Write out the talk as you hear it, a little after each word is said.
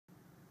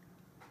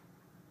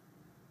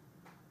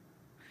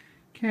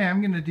Okay,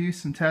 I'm going to do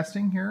some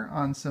testing here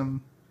on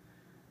some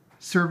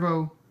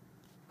servo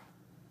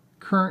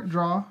current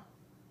draw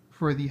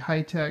for the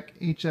Hitec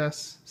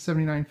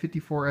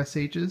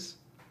HS-7954SHs,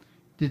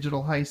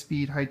 digital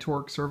high-speed,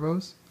 high-torque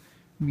servos.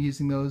 I'm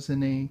using those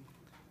in a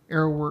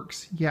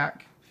Aeroworks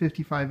YAK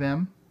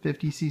 55M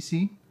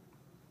 50cc.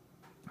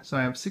 So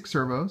I have 6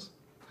 servos,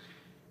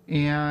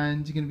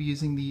 and you're going to be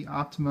using the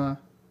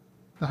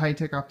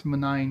Hitec Optima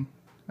 9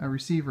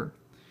 receiver.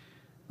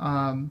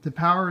 To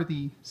power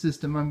the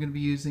system, I'm going to be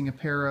using a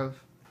pair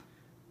of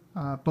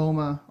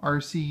BOMA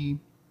RC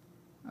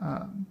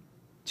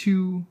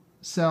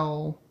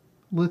 2-cell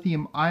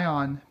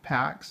lithium-ion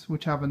packs,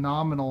 which have a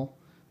nominal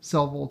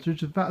cell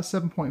voltage of about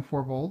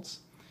 7.4 volts,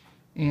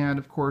 and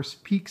of course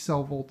peak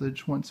cell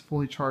voltage, once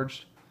fully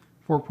charged,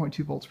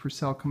 4.2 volts per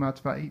cell, come out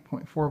to about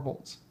 8.4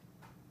 volts.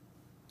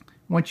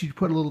 Once you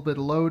put a little bit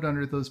of load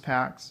under those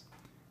packs,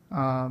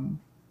 after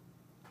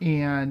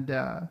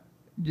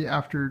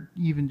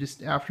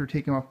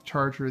taking off the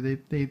charger,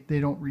 they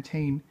don't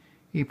retain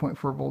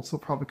 8.4 volts. They'll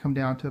probably come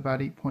down to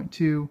about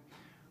 8.2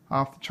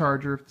 off the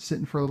charger if it's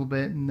sitting for a little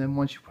bit, and then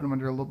once you put them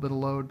under a little bit of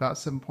load, about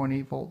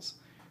 7.8 volts.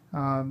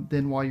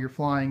 Then while you're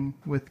flying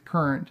with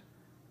current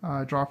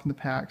draw from the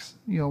packs,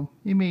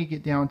 it may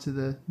get down to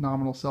the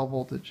nominal cell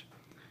voltage,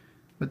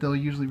 but they'll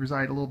usually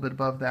reside a little bit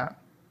above that.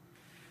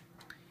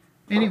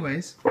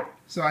 Anyways,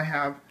 so I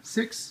have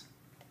 6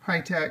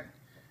 Hitec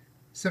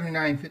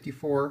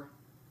 7954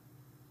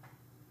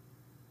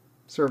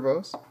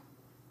 servos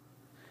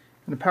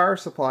and a power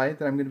supply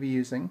that I'm going to be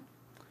using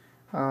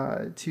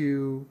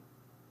to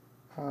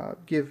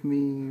give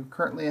me,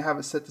 currently I have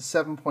it set to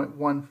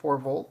 7.14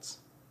 volts,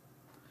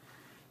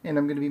 and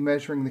I'm going to be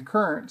measuring the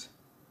current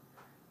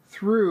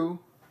through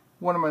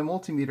one of my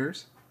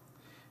multimeters.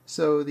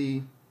 So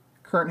the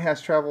current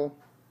has traveled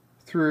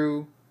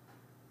through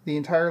the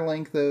entire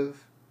length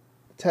of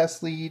the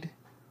test lead,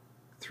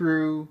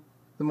 through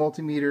the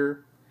multimeter,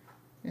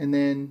 and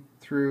then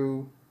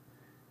through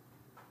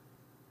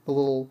the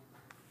little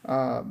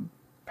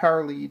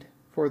power lead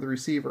for the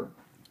receiver.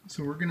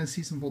 So we're going to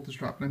see some voltage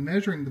drop, and I'm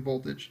measuring the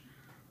voltage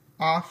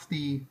off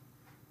the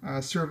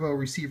servo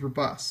receiver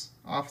bus,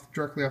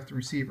 directly off the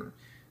receiver.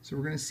 So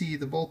we're going to see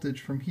the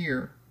voltage from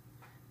here,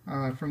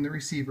 from the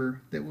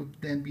receiver, that will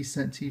then be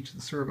sent to each of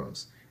the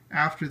servos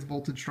after the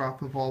voltage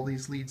drop of all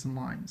these leads and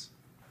lines.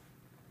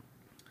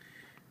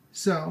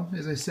 So,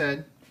 as I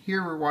said,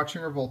 here we're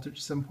watching our voltage,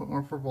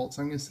 7.14 volts.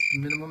 I'm going to set the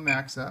minimum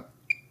max up.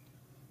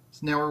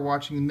 So now we're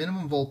watching the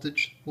minimum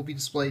voltage will be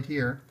displayed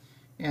here,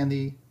 and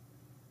the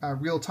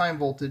real-time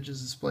voltage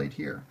is displayed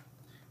here.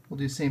 We'll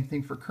do the same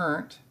thing for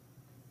current.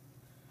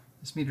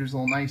 This meter is a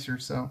little nicer,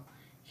 so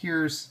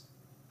here's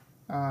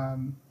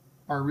our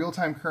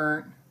real-time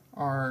current,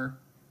 our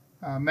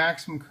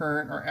maximum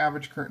current, our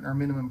average current, and our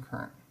minimum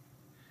current.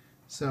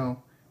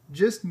 So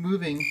just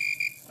moving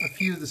a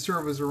few of the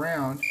servos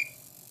around,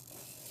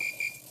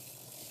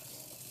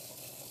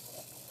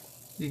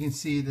 you can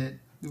see that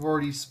we've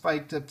already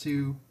spiked up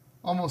to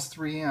almost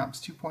 3 amps,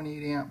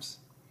 2.8 amps,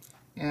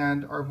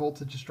 and our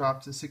voltage has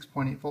dropped to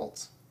 6.8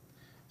 volts.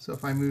 So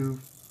if I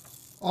move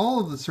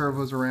all of the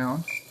servos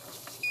around,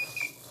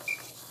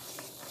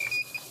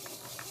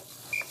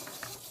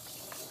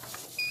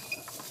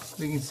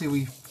 we can see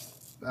we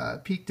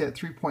peaked at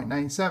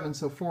 3.97,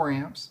 so 4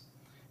 amps,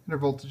 and our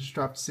voltage has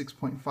dropped to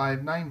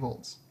 6.59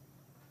 volts.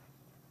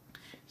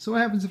 So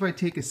what happens if I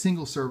take a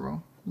single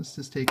servo? Let's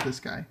just take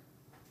this guy,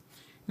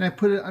 and I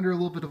put it under a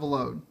little bit of a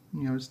load,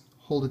 just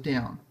hold it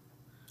down.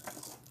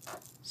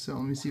 So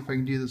let me see if I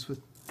can do this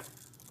with,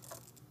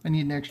 I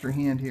need an extra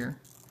hand here.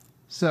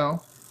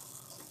 So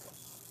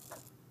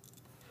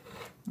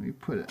let me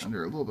put it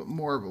under a little bit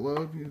more of a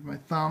load, use my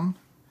thumb.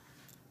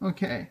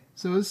 Okay,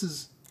 so this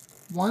is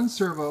one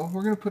servo.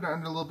 We're going to put it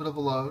under a little bit of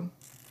a load.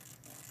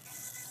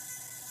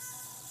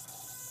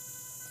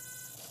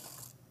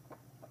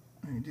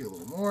 Let me do a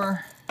little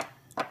more.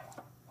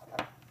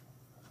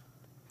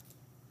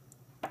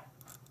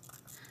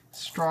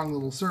 Strong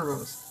little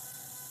servos.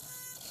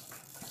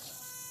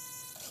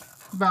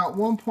 About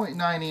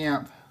 1.9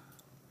 amp.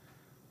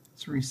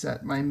 Let's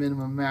reset my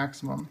minimum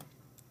maximum.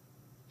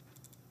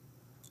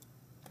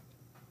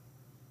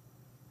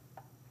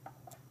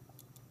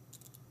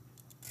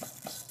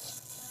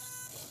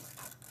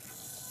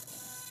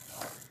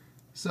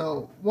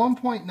 So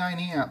 1.9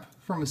 amp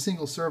from a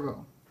single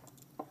servo.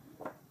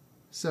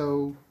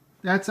 So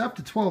that's up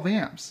to 12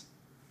 amps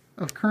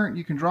of current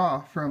you can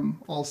draw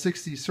from all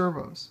 60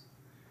 servos.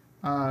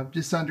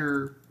 Just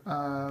under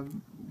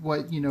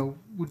what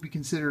would be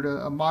considered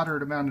a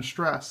moderate amount of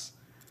stress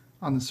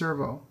on the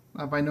servo.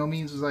 By no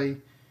means was I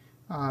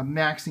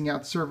maxing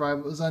out the servo. I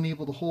was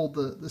unable to hold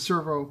the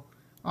servo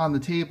on the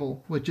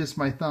table with just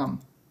my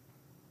thumb.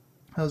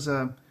 That was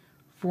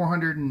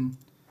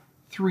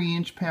 403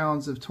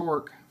 inch-pounds of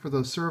torque for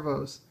those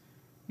servos,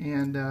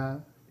 and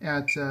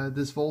at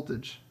this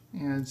voltage,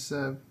 and it's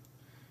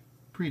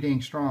pretty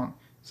dang strong.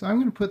 So I'm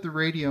going to put the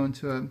radio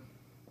into a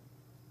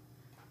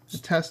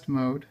test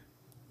mode,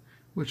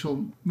 which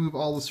will move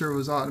all the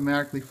servos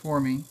automatically for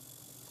me.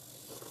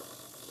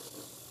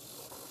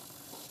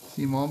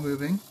 See them all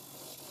moving.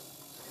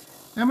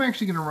 I'm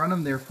actually going to run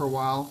them there for a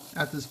while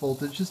at this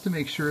voltage just to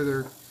make sure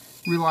they're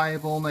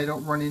reliable and I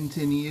don't run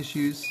into any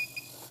issues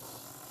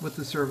with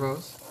the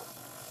servos.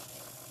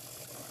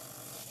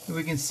 And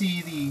we can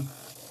see the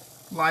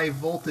live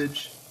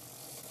voltage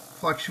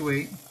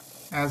fluctuate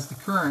as the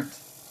current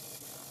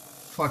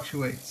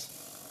fluctuates.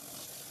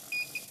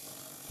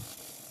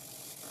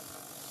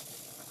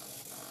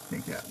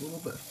 Make that a little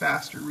bit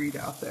faster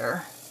readout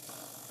there.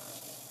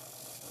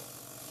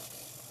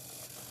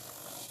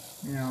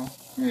 Now,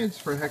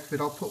 just for the heck of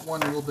it, I'll put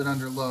one a little bit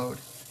under load.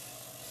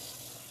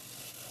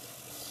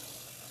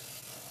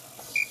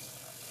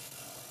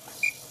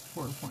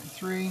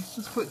 .3.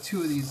 Let's put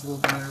two of these a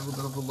little bit under a little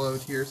bit of a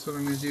load here. So what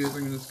I'm going to do is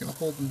I'm just going to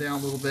hold them down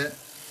a little bit,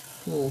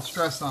 put a little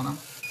stress on them.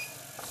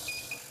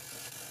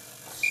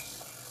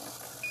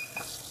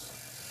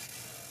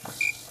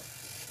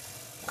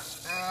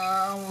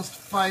 Almost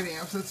 5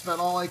 amps. That's about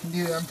all I can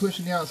do. I'm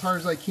pushing down as hard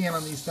as I can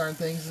on these darn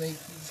things, and they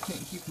just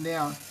can't keep them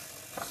down.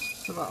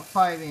 It's about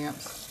 5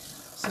 amps.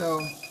 So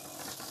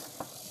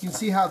you can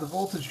see how the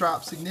voltage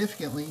drops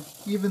significantly,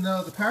 even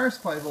though the power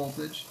supply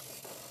voltage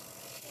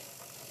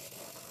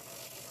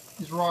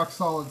is rock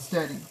solid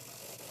steady.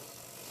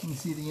 You can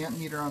see the amp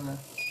meter on the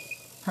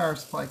power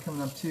supply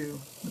coming up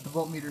too, but the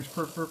voltmeter is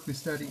perfectly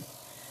steady.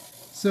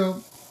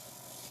 So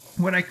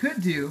what I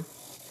could do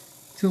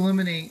to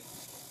eliminate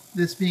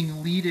this being a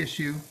lead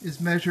issue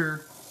is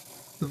measure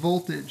the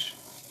voltage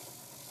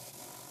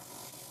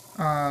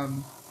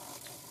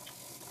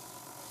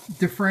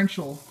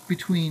differential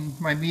between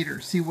my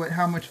meters. See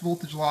how much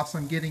voltage loss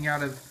I'm getting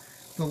out of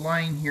the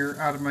line here,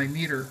 out of my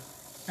meter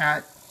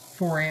at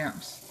 4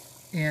 amps,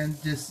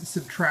 and just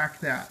subtract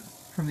that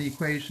from the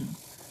equation.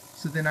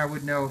 So then I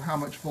would know how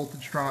much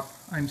voltage drop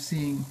I'm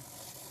seeing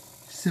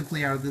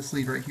simply out of this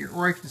lead right here.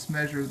 Or I could just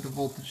measure the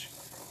voltage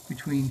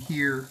between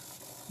here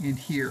and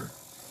here.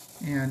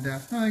 And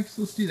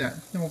let's do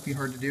that. That won't be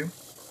hard to do.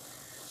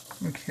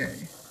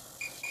 Okay.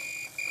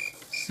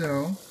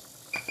 So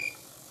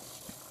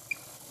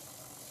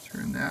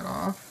turn that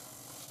off.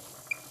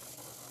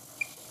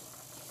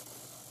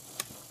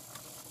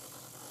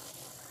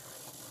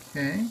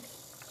 Okay.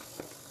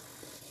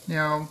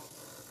 Now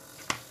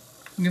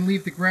I'm going to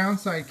leave the ground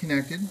side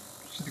connected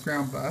to the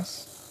ground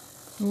bus.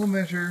 And we'll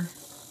measure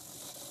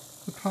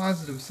the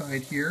positive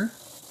side here.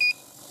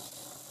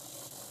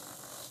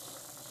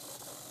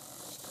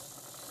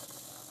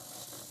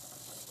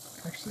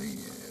 Actually,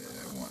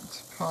 I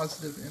want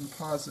positive and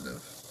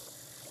positive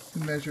to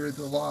measure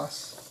the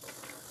loss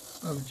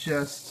of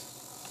just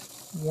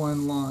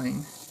one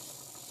line.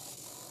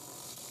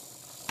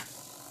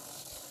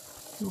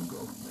 We'll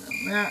go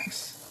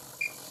max.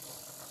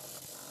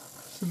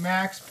 So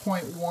max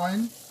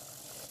 0.1.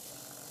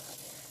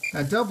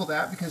 Now double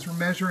that because we're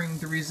measuring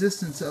the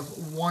resistance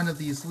of one of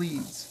these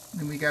leads.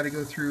 And we got to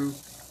go through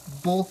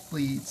both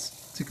leads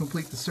to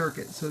complete the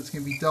circuit. So it's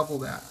going to be double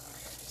that.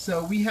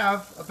 So we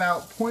have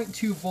about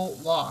 0.2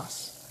 volt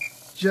loss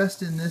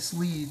just in this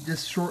lead,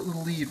 this short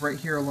little lead right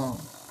here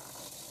alone.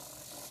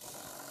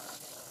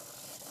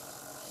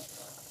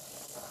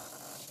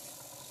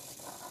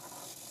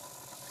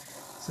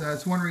 So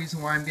that's one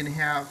reason why I'm going to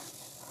have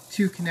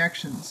two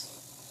connections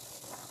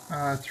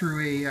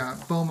through a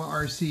BOMA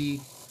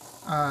RC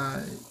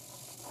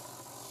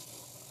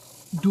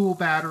dual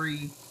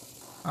battery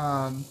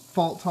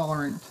fault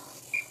tolerant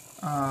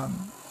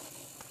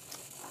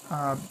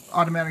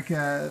automatic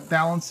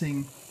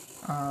balancing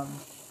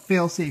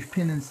fail-safe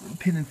pin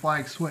and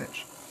flag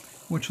switch,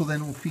 which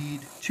will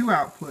feed two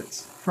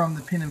outputs from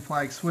the pin and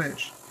flag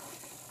switch.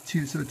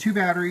 So two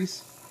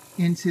batteries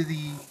into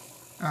the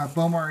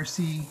BOMA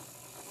RC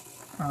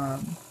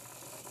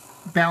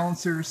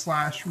balancer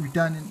 /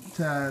 redundant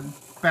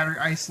battery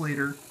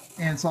isolator,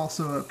 and it's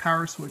also a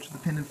power switch, the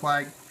pin and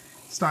flag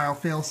style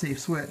fail-safe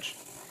switch,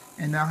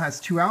 and now has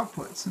two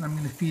outputs, and I'm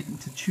going to feed it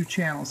into two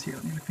channels here.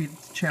 I'm going to feed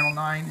it to channel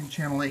 9 and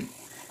channel 8,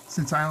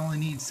 since I only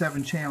need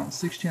 7 channels.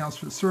 6 channels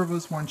for the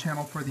servos, 1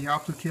 channel for the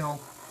optokill,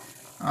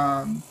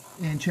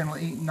 and channel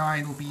 8 and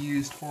 9 will be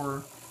used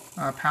for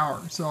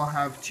power. So I'll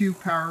have 2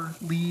 power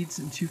leads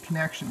and 2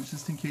 connections,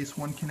 just in case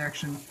one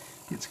connection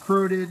gets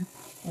corroded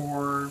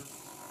or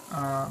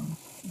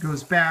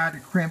goes bad. A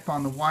crimp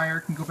on the wire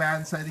can go bad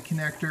inside the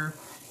connector,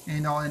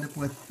 and I'll end up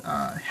with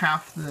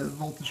half the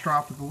voltage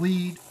drop of the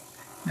lead.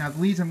 Now the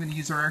leads I'm going to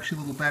use are actually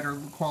a little better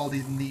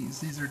quality than these.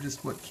 These are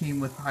just what came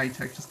with the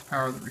Hitec, just to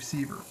power the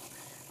receiver.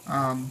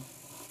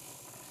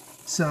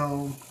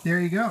 So there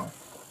you go.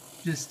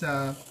 Just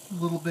a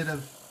little bit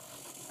of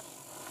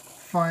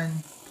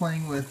fun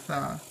playing with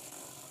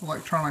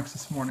electronics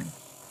this morning.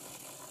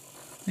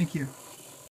 Thank you.